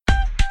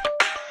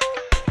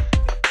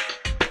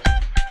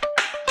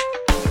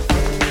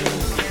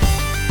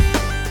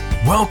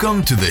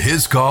Welcome to the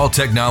His Call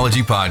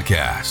Technology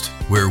Podcast,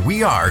 where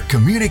we are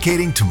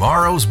communicating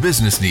tomorrow's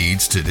business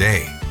needs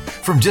today.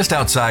 From just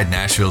outside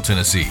Nashville,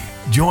 Tennessee,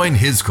 join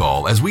His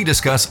Call as we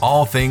discuss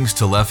all things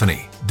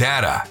telephony,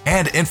 data,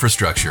 and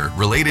infrastructure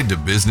related to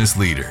business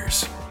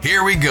leaders.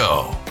 Here we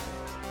go.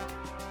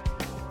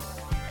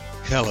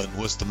 Helen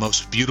was the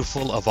most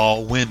beautiful of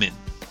all women,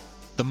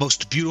 the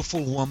most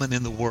beautiful woman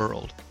in the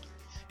world.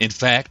 In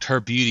fact,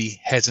 her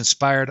beauty has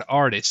inspired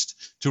artists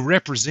to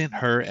represent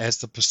her as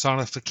the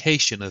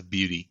personification of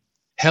beauty.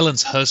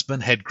 Helen's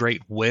husband had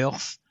great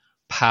wealth,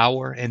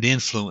 power, and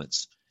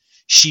influence.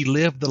 She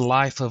lived the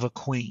life of a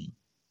queen.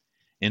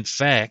 In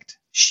fact,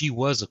 she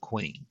was a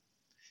queen.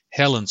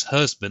 Helen's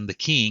husband, the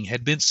king,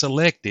 had been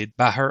selected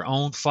by her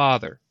own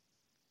father.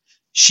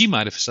 She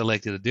might have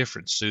selected a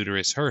different suitor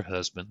as her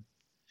husband.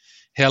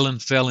 Helen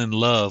fell in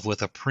love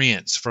with a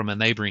prince from a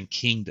neighboring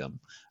kingdom,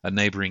 a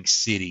neighboring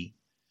city.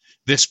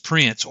 This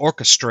prince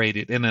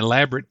orchestrated an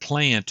elaborate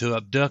plan to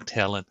abduct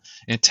Helen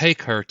and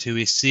take her to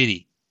his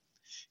city.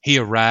 He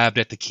arrived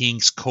at the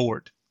king's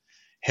court.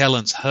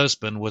 Helen's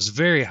husband was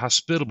very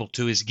hospitable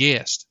to his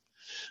guest.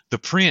 The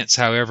prince,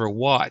 however,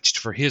 watched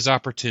for his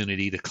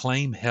opportunity to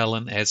claim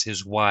Helen as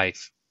his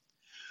wife.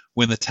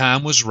 When the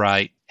time was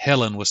right,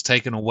 Helen was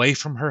taken away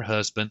from her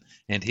husband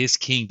and his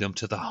kingdom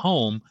to the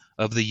home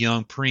of the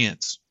young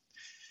prince.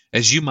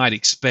 As you might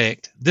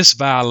expect, this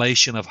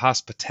violation of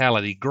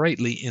hospitality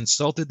greatly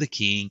insulted the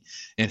king,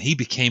 and he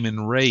became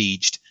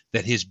enraged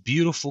that his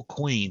beautiful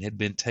queen had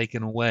been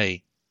taken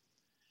away.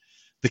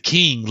 The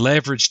king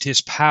leveraged his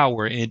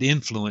power and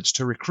influence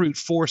to recruit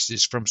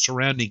forces from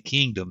surrounding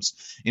kingdoms,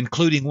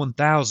 including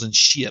 1,000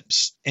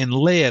 ships, and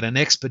led an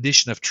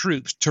expedition of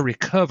troops to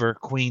recover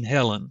Queen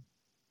Helen.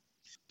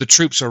 The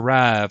troops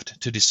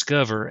arrived to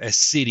discover a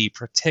city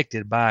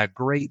protected by a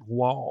great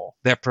wall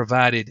that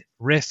provided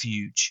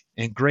refuge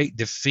and great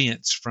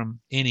defense from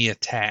any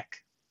attack.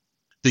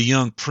 The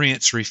young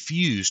prince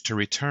refused to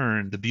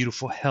return the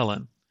beautiful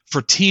Helen.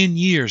 For 10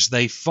 years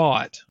they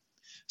fought.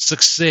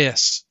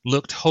 Success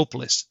looked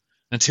hopeless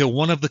until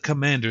one of the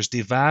commanders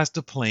devised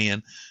a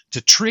plan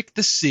to trick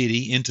the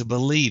city into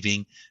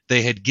believing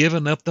they had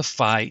given up the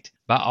fight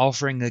by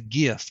offering a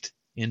gift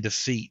in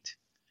defeat.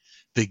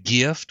 The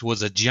gift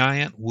was a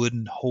giant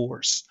wooden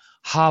horse,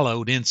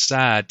 hollowed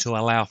inside to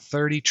allow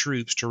 30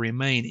 troops to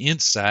remain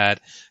inside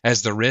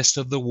as the rest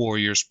of the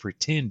warriors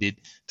pretended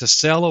to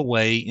sail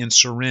away and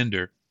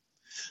surrender.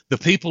 The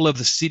people of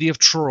the city of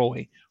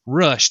Troy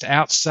rushed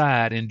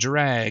outside and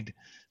dragged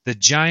the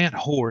giant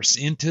horse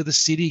into the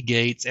city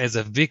gates as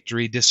a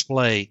victory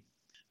display.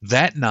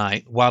 That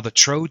night, while the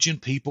Trojan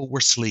people were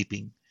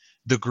sleeping,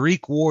 the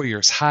Greek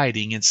warriors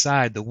hiding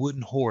inside the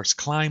wooden horse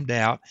climbed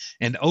out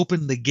and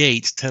opened the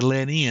gates to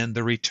let in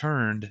the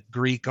returned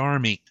Greek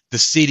army. The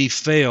city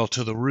fell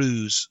to the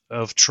ruse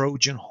of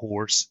Trojan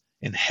horse,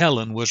 and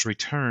Helen was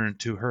returned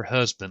to her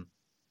husband.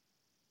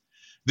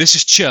 This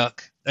is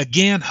Chuck,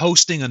 again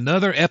hosting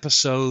another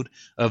episode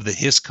of the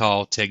His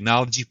Call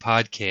Technology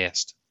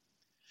Podcast.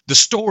 The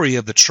story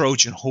of the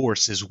Trojan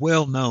horse is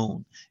well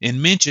known and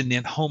mentioned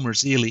in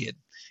Homer's Iliad.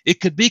 It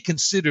could be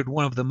considered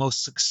one of the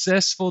most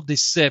successful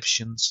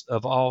deceptions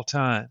of all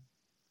time.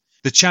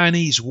 The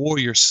Chinese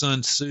warrior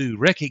Sun Tzu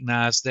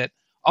recognized that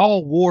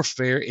all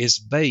warfare is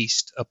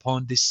based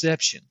upon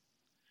deception.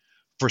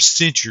 For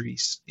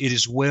centuries, it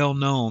is well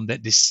known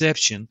that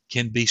deception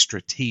can be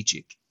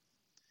strategic.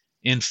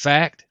 In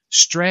fact,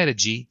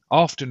 strategy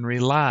often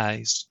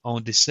relies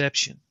on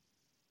deception.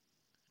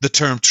 The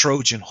term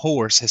Trojan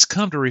horse has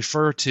come to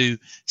refer to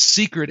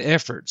secret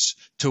efforts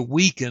to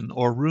weaken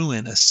or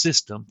ruin a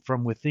system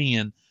from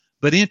within,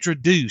 but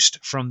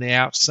introduced from the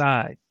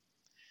outside.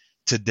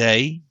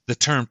 Today, the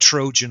term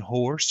Trojan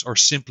horse, or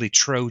simply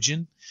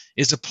Trojan,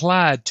 is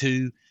applied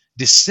to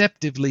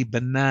deceptively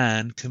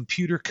benign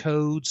computer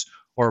codes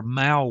or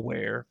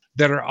malware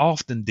that are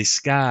often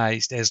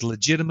disguised as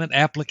legitimate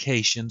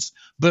applications,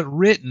 but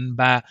written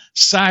by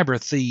cyber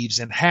thieves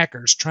and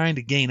hackers trying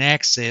to gain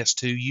access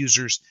to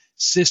users'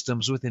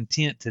 systems with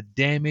intent to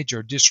damage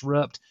or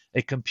disrupt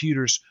a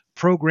computer's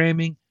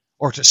programming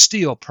or to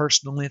steal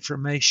personal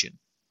information.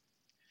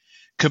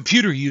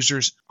 Computer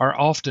users are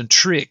often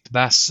tricked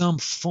by some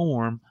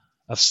form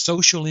of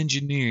social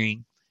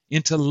engineering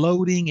into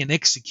loading and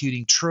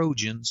executing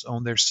Trojans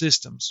on their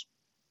systems.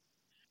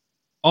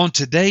 On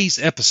today's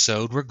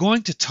episode, we're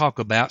going to talk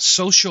about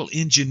social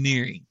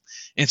engineering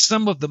and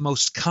some of the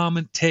most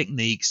common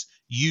techniques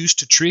used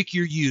to trick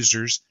your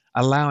users,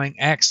 allowing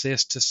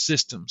access to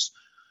systems.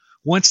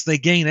 Once they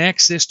gain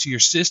access to your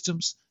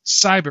systems,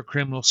 cyber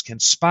criminals can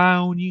spy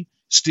on you,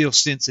 steal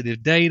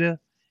sensitive data,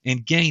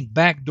 and gain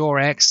backdoor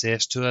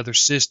access to other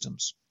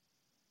systems.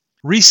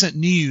 Recent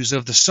news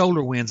of the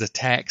SolarWinds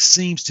attack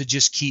seems to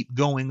just keep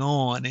going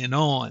on and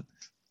on.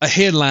 A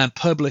headline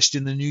published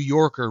in the New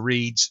Yorker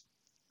reads,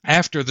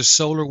 "After the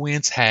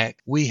SolarWinds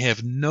hack, we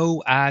have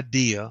no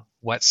idea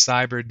what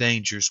cyber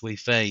dangers we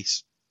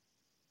face."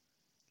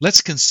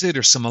 Let's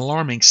consider some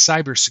alarming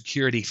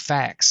cybersecurity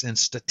facts and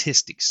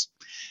statistics.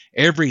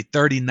 Every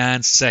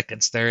 39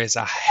 seconds, there is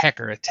a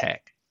hacker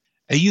attack.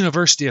 A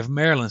University of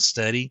Maryland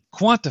study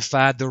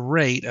quantified the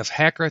rate of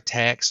hacker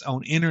attacks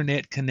on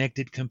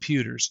internet-connected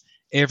computers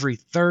every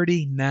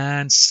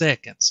 39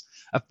 seconds,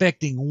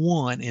 affecting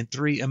 1 in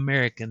 3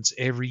 Americans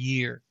every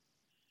year.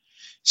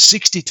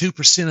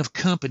 62% of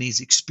companies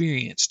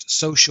experienced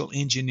social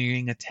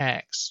engineering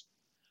attacks.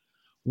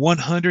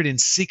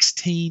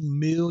 $116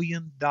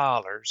 million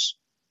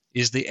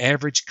is the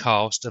average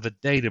cost of a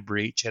data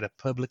breach at a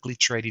publicly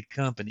traded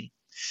company,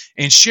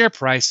 and share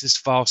prices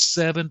fall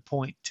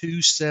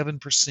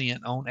 7.27%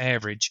 on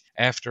average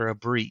after a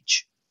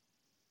breach.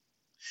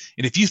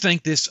 And if you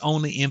think this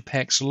only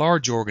impacts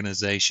large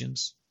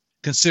organizations,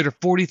 consider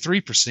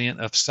 43%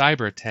 of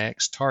cyber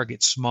attacks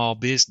target small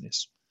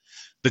business.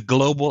 The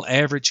global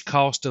average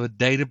cost of a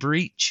data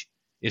breach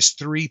is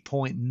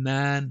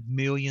 $3.9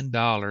 million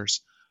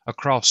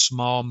across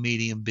small,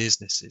 medium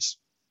businesses.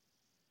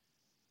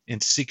 And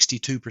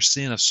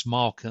 62% of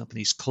small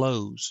companies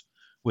close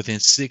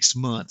within 6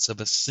 months of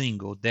a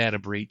single data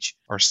breach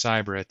or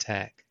cyber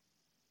attack.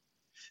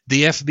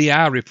 The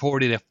FBI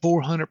reported a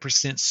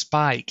 400%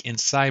 spike in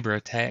cyber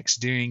attacks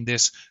during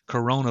this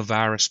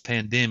coronavirus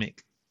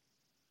pandemic.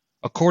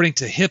 According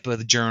to HIPAA,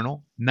 the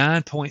journal,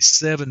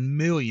 9.7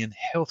 million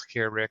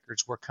healthcare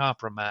records were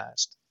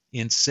compromised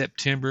in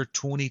September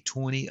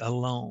 2020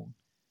 alone,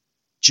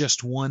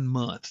 just 1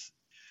 month.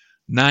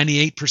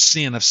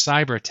 98% of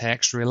cyber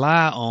attacks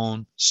rely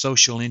on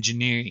social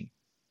engineering.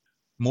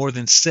 More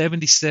than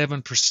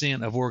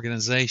 77% of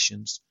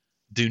organizations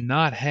do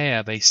not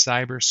have a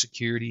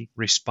cybersecurity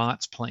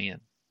response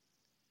plan.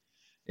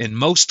 And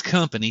most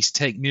companies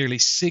take nearly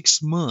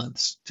 6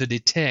 months to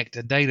detect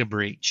a data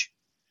breach.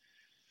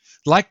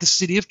 Like the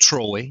city of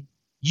Troy,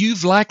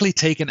 you've likely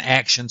taken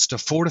actions to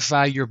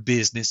fortify your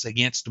business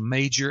against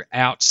major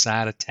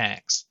outside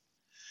attacks.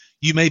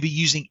 You may be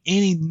using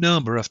any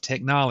number of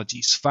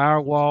technologies: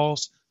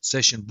 firewalls,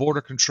 session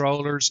border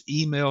controllers,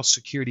 email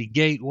security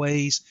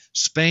gateways,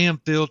 spam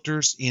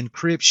filters,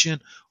 encryption,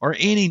 or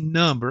any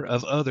number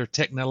of other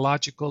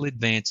technological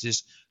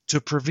advances to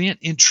prevent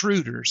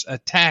intruders,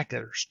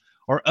 attackers,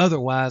 or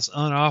otherwise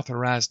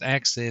unauthorized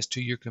access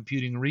to your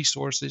computing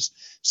resources,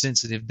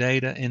 sensitive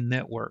data, and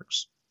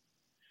networks.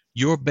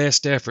 Your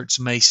best efforts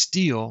may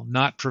still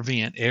not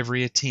prevent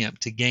every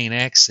attempt to gain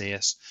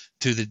access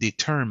to the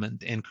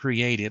determined and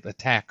creative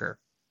attacker.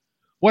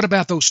 What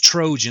about those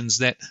Trojans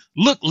that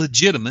look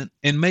legitimate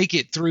and make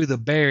it through the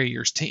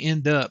barriers to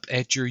end up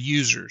at your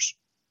users?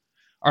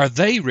 Are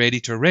they ready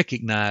to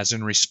recognize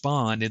and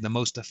respond in the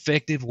most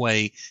effective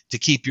way to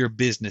keep your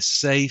business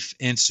safe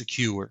and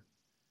secure?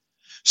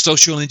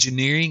 Social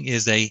engineering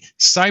is a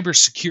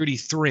cybersecurity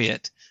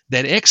threat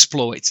that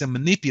exploits and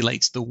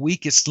manipulates the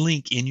weakest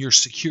link in your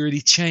security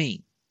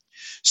chain.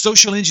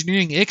 Social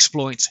engineering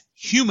exploits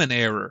human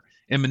error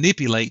and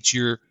manipulates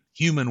your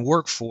human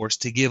workforce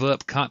to give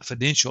up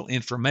confidential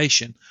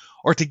information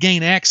or to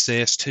gain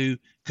access to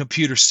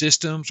computer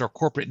systems or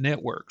corporate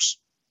networks.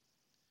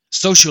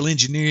 Social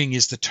engineering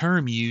is the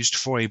term used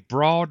for a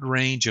broad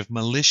range of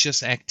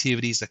malicious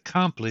activities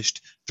accomplished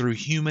through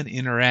human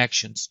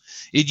interactions.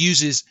 It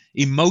uses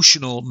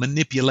emotional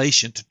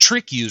manipulation to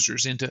trick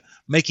users into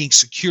making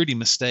security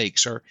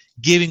mistakes or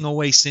giving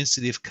away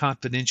sensitive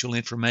confidential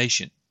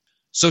information.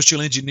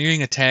 Social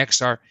engineering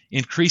attacks are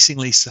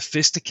increasingly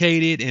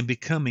sophisticated and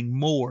becoming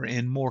more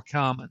and more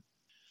common.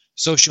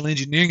 Social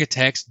engineering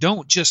attacks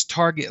don't just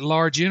target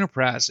large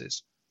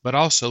enterprises, but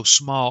also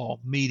small,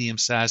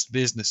 medium-sized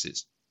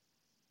businesses.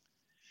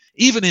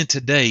 Even in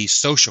today's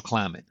social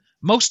climate,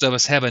 most of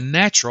us have a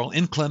natural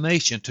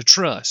inclination to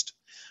trust.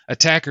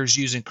 Attackers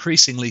use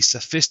increasingly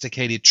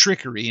sophisticated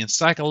trickery and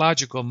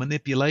psychological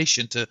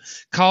manipulation to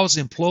cause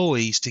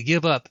employees to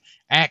give up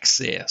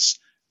access,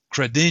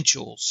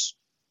 credentials,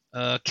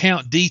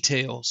 account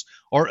details,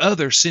 or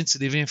other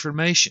sensitive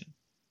information.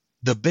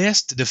 The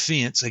best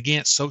defense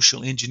against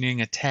social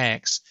engineering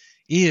attacks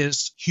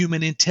is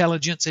human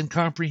intelligence and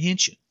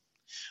comprehension.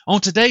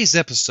 On today's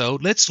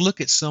episode, let's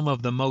look at some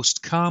of the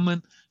most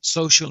common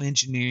social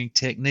engineering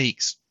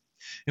techniques.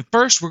 And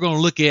first, we're going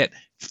to look at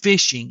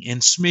phishing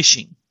and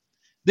smishing.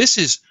 This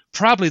is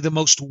probably the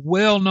most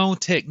well-known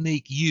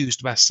technique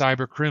used by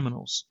cyber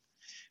criminals.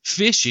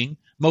 Phishing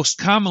most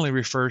commonly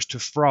refers to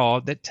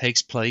fraud that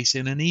takes place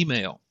in an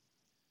email.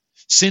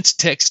 Since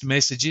text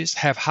messages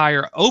have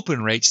higher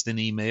open rates than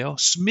email,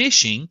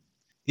 smishing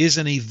is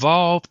an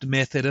evolved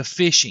method of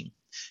phishing.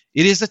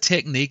 It is a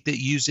technique that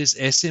uses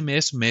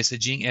SMS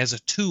messaging as a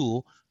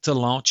tool to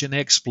launch an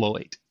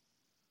exploit.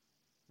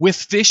 With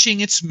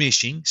phishing and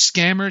smishing,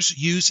 scammers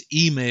use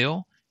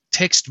email,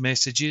 text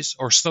messages,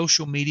 or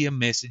social media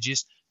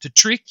messages to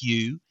trick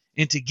you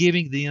into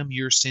giving them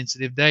your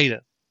sensitive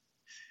data.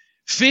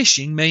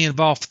 Phishing may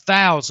involve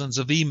thousands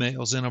of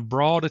emails in a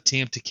broad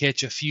attempt to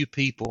catch a few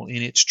people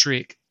in its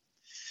trick.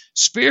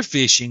 Spear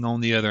phishing,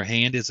 on the other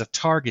hand, is a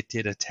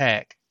targeted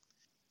attack.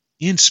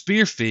 In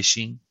spear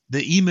phishing,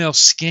 the email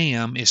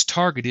scam is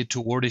targeted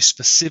toward a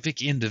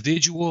specific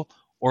individual,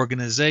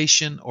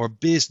 organization, or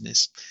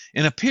business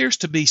and appears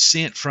to be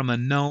sent from a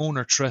known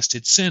or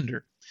trusted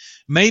sender.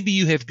 Maybe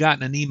you have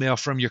gotten an email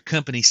from your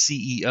company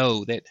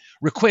CEO that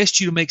requests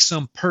you to make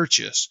some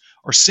purchase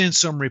or send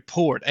some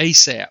report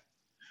ASAP.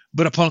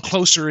 But upon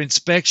closer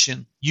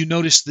inspection, you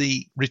notice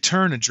the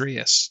return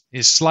address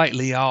is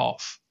slightly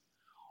off.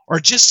 Or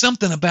just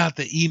something about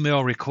the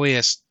email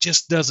request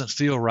just doesn't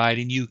feel right,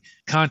 and you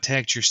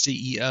contact your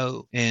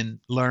CEO and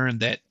learn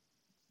that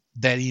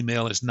that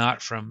email is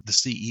not from the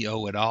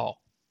CEO at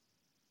all.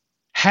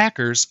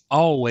 Hackers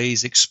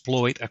always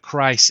exploit a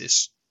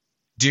crisis.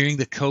 During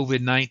the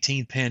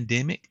COVID-19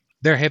 pandemic,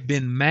 there have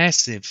been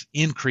massive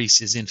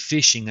increases in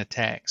phishing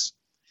attacks.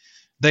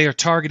 They are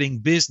targeting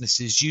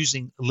businesses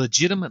using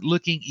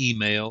legitimate-looking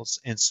emails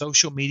and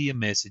social media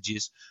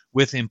messages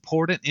with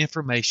important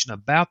information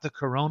about the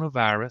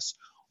coronavirus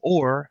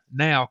or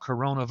now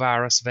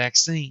coronavirus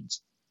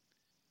vaccines.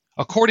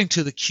 According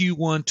to the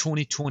Q1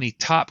 2020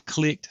 Top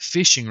Clicked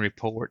Phishing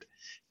Report,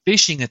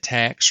 phishing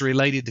attacks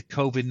related to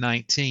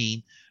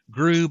COVID-19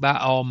 grew by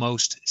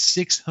almost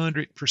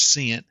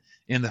 600%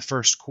 in the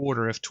first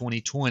quarter of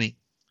 2020.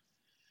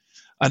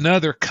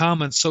 Another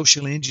common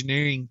social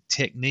engineering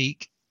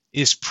technique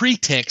is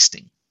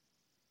pretexting.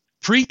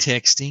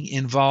 Pretexting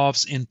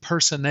involves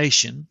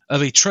impersonation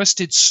of a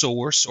trusted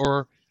source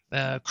or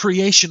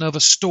creation of a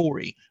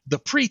story, the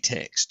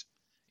pretext,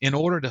 in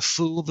order to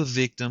fool the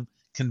victim,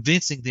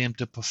 convincing them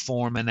to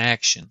perform an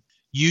action,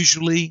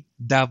 usually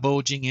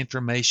divulging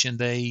information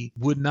they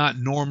would not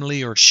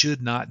normally or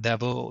should not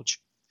divulge.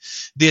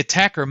 The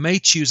attacker may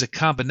choose a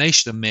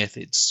combination of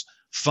methods,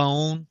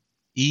 phone,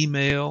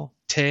 email,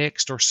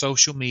 text, or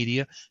social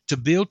media, to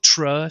build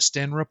trust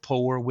and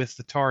rapport with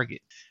the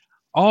target.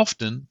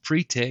 Often,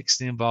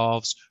 pretext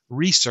involves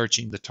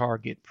researching the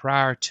target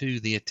prior to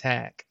the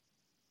attack.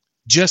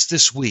 Just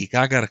this week,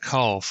 I got a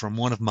call from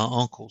one of my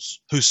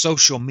uncles whose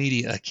social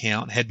media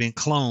account had been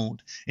cloned,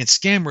 and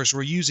scammers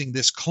were using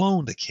this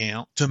cloned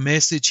account to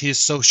message his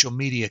social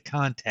media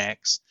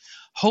contacts,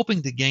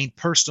 hoping to gain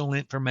personal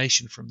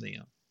information from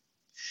them.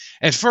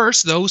 At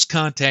first, those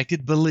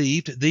contacted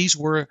believed these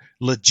were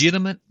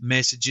legitimate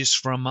messages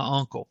from my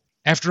uncle.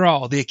 After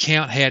all, the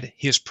account had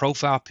his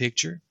profile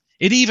picture.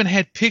 It even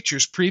had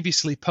pictures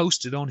previously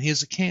posted on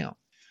his account.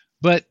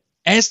 But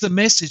as the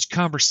message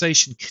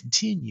conversation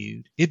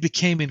continued, it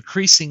became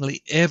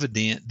increasingly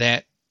evident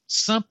that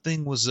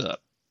something was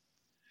up.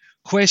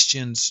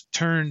 Questions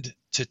turned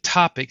to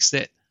topics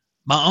that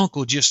my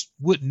uncle just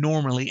wouldn't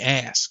normally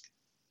ask.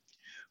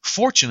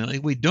 Fortunately,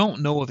 we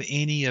don't know of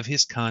any of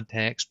his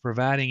contacts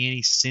providing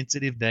any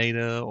sensitive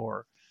data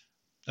or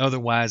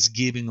otherwise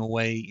giving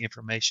away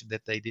information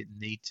that they didn't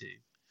need to.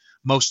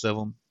 Most of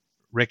them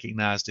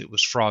recognized it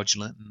was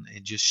fraudulent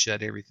and just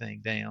shut everything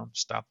down,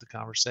 stopped the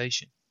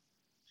conversation.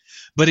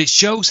 But it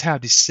shows how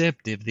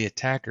deceptive the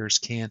attackers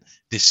can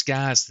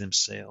disguise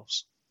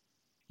themselves.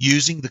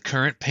 Using the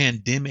current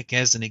pandemic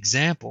as an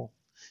example,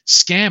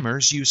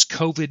 scammers use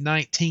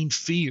COVID-19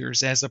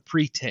 fears as a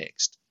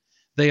pretext.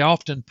 They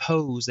often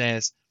pose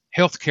as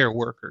healthcare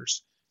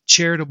workers,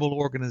 charitable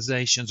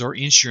organizations, or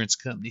insurance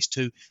companies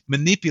to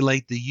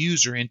manipulate the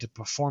user into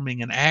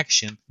performing an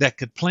action that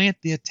could plant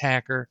the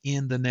attacker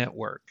in the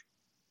network.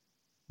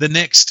 The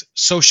next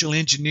social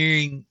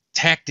engineering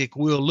tactic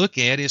we'll look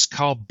at is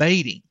called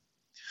baiting.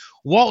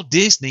 Walt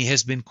Disney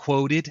has been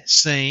quoted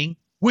saying,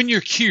 "When you're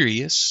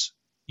curious,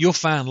 you'll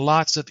find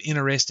lots of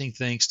interesting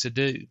things to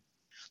do."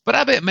 But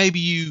I bet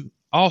maybe you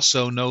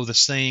also know the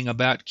saying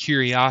about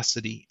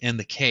curiosity and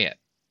the cat.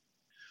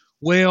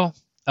 Well,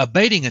 a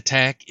baiting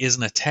attack is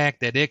an attack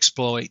that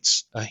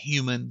exploits a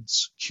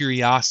human's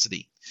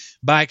curiosity.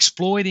 By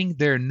exploiting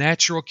their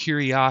natural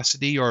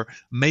curiosity or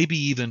maybe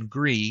even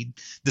greed,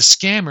 the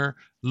scammer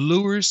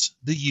lures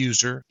the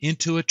user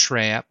into a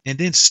trap and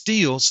then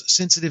steals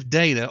sensitive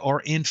data or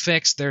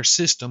infects their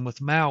system with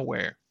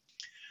malware.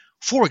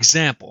 For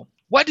example,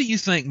 what do you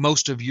think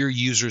most of your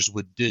users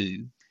would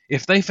do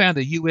if they found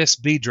a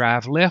USB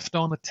drive left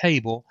on a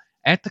table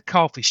at the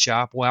coffee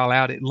shop while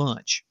out at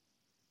lunch?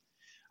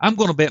 I'm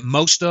going to bet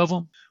most of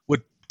them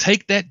would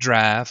take that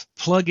drive,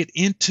 plug it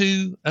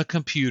into a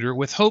computer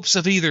with hopes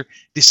of either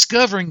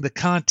discovering the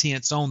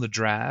contents on the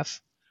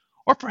drive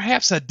or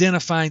perhaps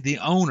identifying the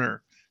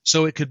owner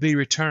so it could be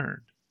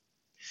returned.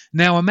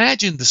 Now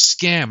imagine the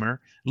scammer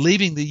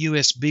leaving the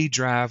USB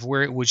drive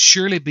where it would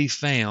surely be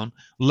found,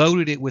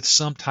 loaded it with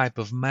some type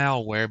of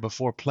malware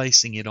before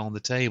placing it on the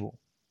table.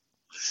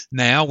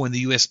 Now when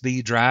the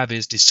USB drive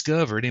is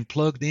discovered and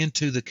plugged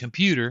into the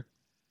computer,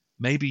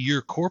 maybe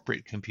your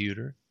corporate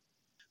computer,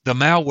 the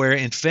malware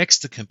infects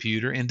the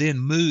computer and then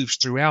moves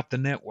throughout the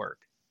network.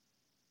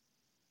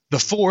 The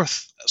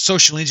fourth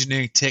social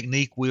engineering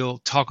technique we'll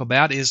talk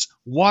about is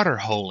water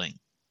holing.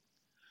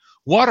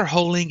 Water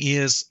holing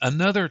is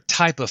another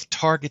type of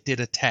targeted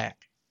attack.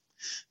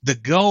 The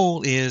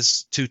goal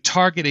is to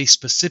target a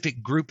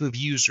specific group of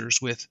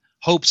users with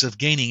hopes of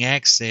gaining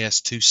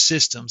access to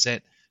systems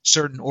at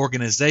certain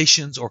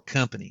organizations or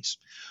companies.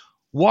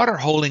 Water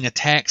holing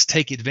attacks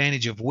take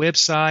advantage of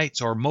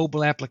websites or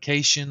mobile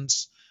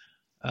applications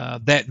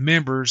that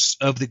members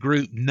of the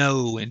group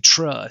know and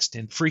trust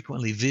and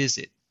frequently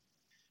visit.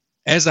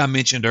 As I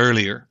mentioned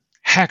earlier,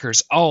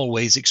 Hackers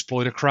always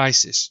exploit a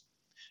crisis.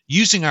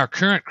 Using our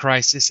current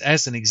crisis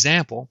as an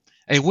example,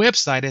 a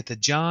website at the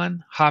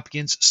Johns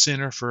Hopkins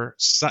Center for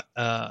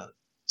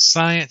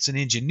Science and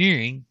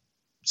Engineering,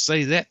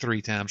 say that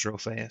 3 times real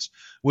fast,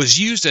 was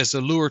used as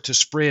a lure to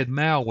spread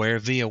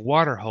malware via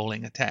water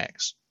holing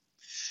attacks.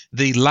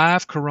 The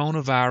live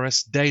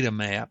coronavirus data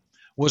map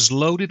was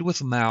loaded with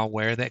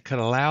malware that could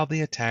allow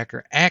the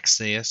attacker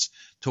access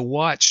to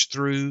watch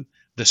through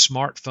the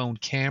smartphone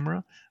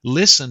camera,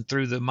 listen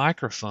through the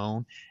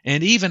microphone,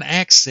 and even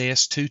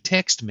access to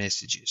text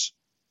messages.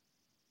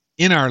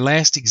 In our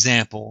last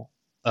example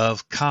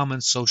of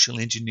common social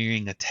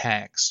engineering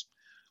attacks,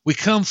 we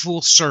come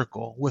full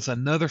circle with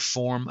another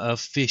form of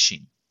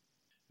phishing.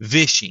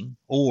 Vishing,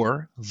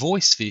 or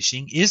voice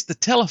phishing, is the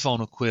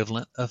telephone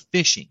equivalent of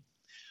phishing.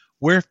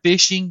 Where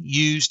phishing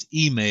used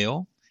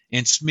email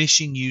and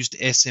smishing used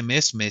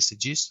SMS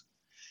messages,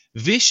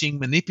 vishing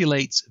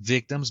manipulates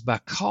victims by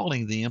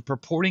calling them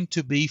purporting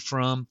to be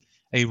from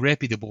a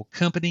reputable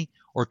company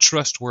or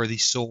trustworthy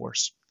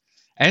source.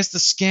 As the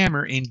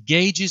scammer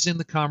engages in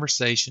the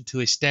conversation to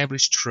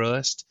establish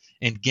trust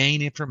and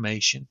gain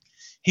information,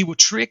 he will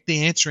trick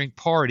the answering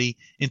party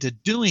into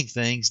doing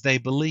things they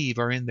believe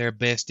are in their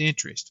best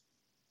interest.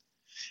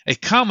 A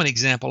common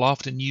example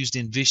often used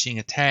in phishing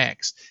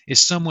attacks is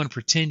someone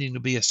pretending to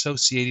be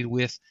associated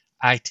with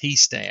IT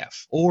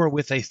staff or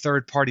with a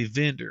third-party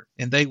vendor,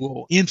 and they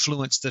will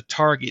influence the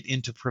target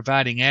into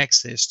providing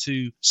access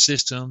to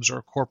systems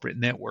or corporate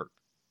network.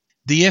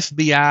 The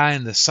FBI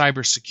and the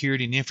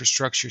Cybersecurity and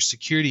Infrastructure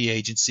Security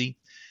Agency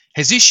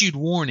has issued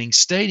warnings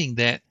stating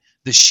that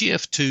the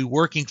shift to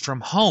working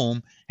from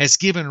home has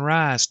given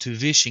rise to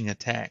phishing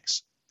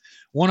attacks.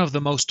 One of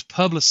the most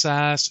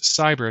publicized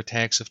cyber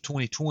attacks of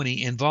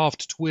 2020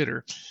 involved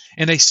Twitter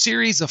and a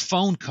series of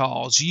phone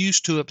calls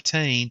used to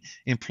obtain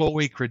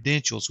employee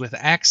credentials with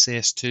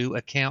access to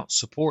account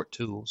support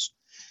tools.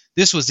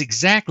 This was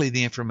exactly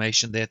the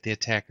information that the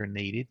attacker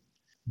needed.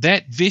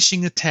 That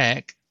phishing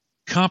attack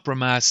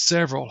compromised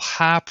several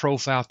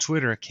high-profile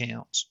Twitter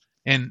accounts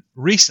and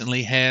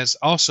recently has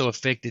also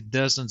affected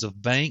dozens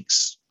of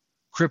banks,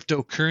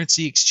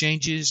 cryptocurrency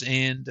exchanges,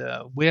 and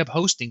web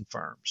hosting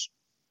firms.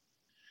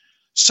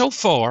 So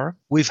far,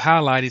 we've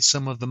highlighted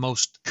some of the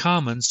most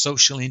common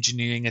social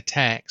engineering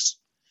attacks.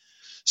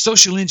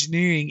 Social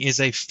engineering is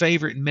a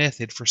favorite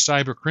method for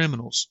cyber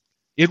criminals.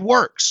 It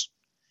works.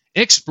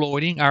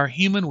 Exploiting our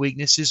human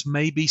weaknesses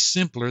may be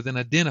simpler than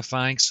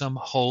identifying some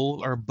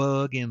hole or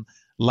bug in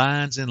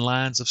lines and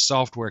lines of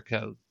software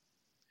code.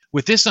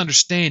 With this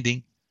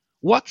understanding,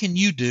 what can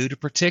you do to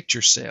protect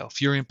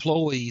yourself, your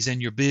employees,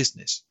 and your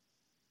business?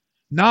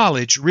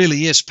 Knowledge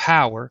really is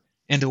power,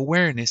 and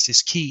awareness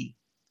is key.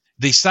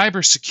 The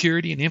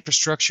Cybersecurity and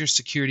Infrastructure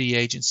Security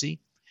Agency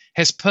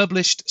has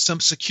published some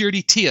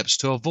security tips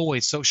to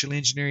avoid social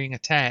engineering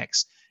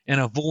attacks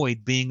and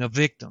avoid being a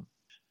victim.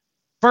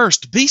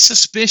 First, be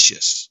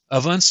suspicious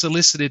of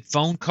unsolicited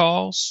phone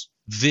calls,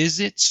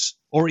 visits,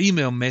 or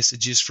email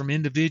messages from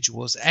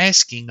individuals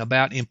asking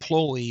about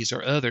employees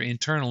or other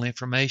internal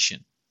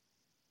information.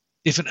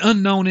 If an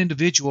unknown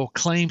individual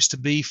claims to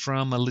be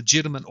from a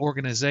legitimate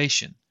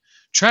organization,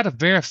 try to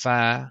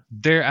verify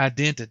their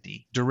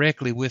identity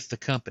directly with the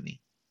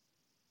company.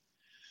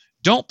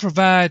 Don't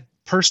provide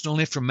personal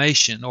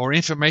information or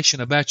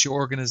information about your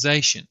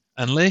organization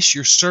unless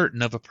you're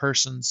certain of a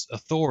person's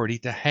authority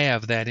to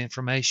have that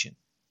information.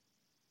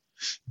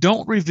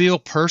 Don't reveal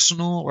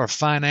personal or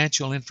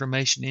financial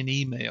information in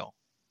email,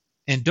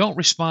 and don't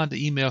respond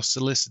to email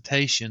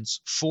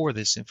solicitations for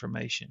this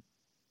information.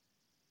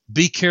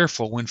 Be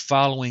careful when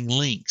following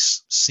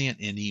links sent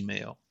in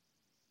email.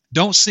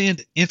 Don't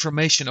send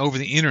information over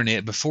the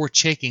internet before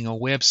checking a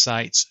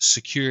website's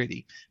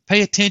security.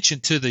 Pay attention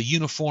to the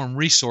Uniform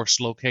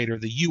Resource Locator,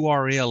 the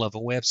URL of a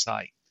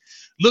website.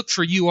 Look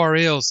for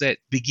URLs that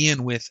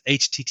begin with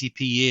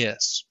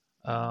HTTPS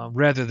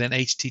rather than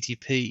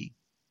HTTP.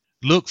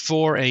 Look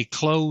for a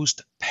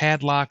closed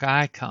padlock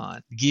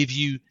icon to give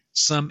you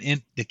some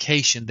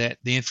indication that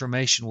the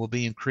information will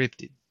be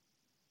encrypted.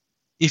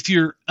 If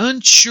you're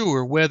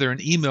unsure whether an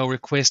email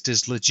request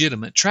is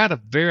legitimate, try to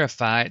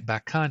verify it by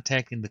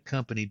contacting the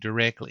company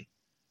directly.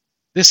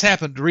 This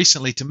happened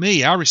recently to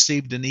me. I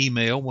received an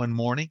email one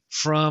morning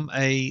from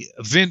a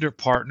vendor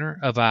partner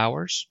of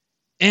ours,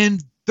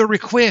 and the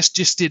request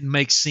just didn't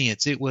make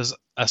sense. It was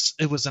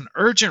an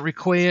urgent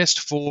request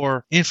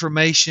for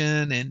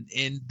information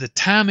and the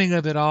timing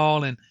of it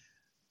all, and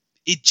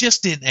it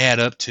just didn't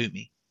add up to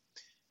me.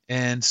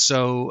 And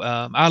so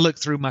I looked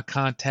through my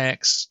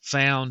contacts,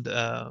 found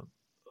a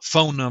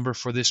phone number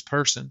for this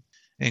person,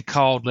 and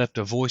called, left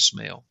a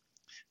voicemail.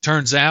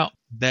 Turns out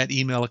that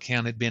email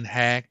account had been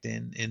hacked,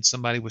 and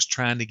somebody was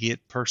trying to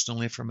get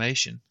personal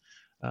information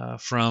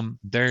from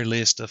their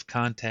list of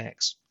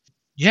contacts.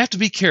 You have to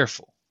be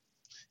careful.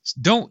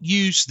 Don't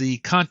use the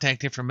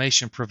contact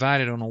information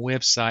provided on a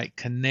website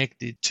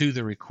connected to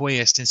the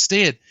request.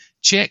 Instead,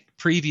 check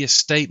previous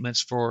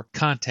statements for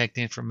contact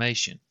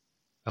information.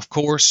 Of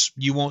course,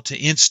 you want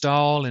to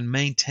install and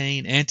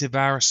maintain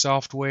antivirus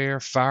software,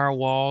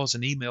 firewalls,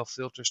 and email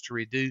filters to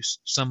reduce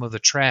some of the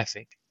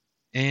traffic.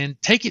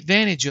 And take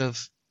advantage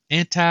of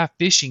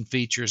anti-phishing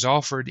features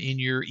offered in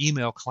your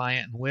email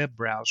client and web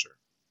browser,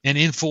 and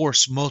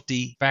enforce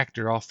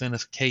multi-factor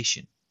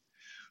authentication.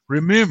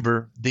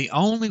 Remember, the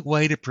only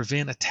way to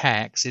prevent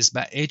attacks is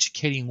by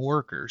educating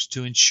workers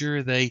to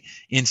ensure they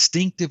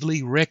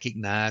instinctively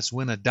recognize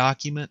when a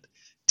document,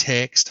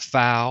 text,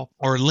 file,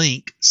 or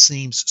link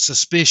seems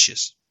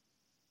suspicious.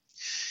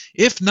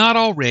 If not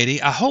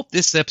already, I hope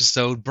this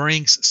episode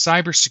brings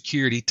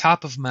cybersecurity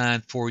top of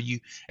mind for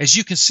you as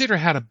you consider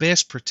how to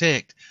best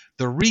protect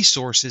the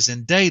resources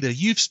and data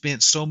you've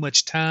spent so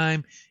much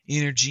time,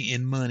 energy,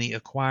 and money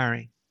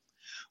acquiring.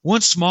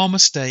 One small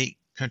mistake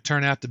can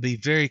turn out to be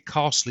very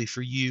costly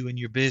for you and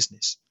your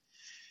business.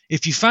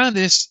 If you find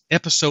this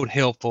episode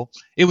helpful,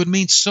 it would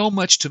mean so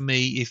much to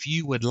me if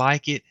you would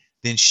like it,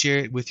 then share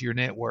it with your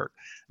network.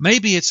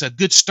 Maybe it's a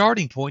good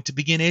starting point to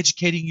begin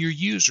educating your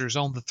users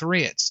on the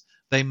threats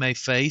they may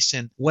face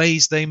and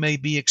ways they may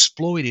be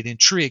exploited and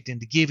tricked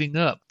into giving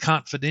up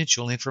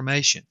confidential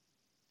information.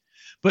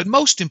 But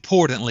most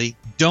importantly,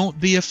 don't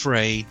be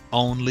afraid,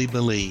 only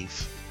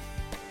believe.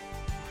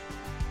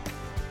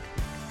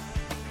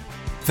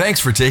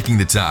 Thanks for taking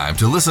the time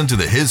to listen to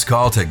the His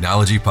Call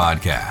Technology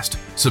Podcast.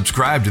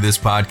 Subscribe to this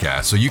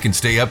podcast so you can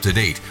stay up to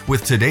date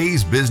with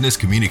today's business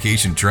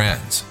communication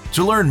trends.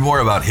 To learn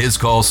more about His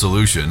Call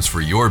solutions for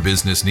your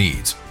business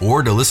needs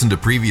or to listen to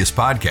previous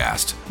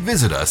podcasts,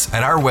 visit us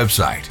at our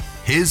website,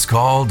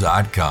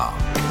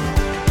 hiscall.com.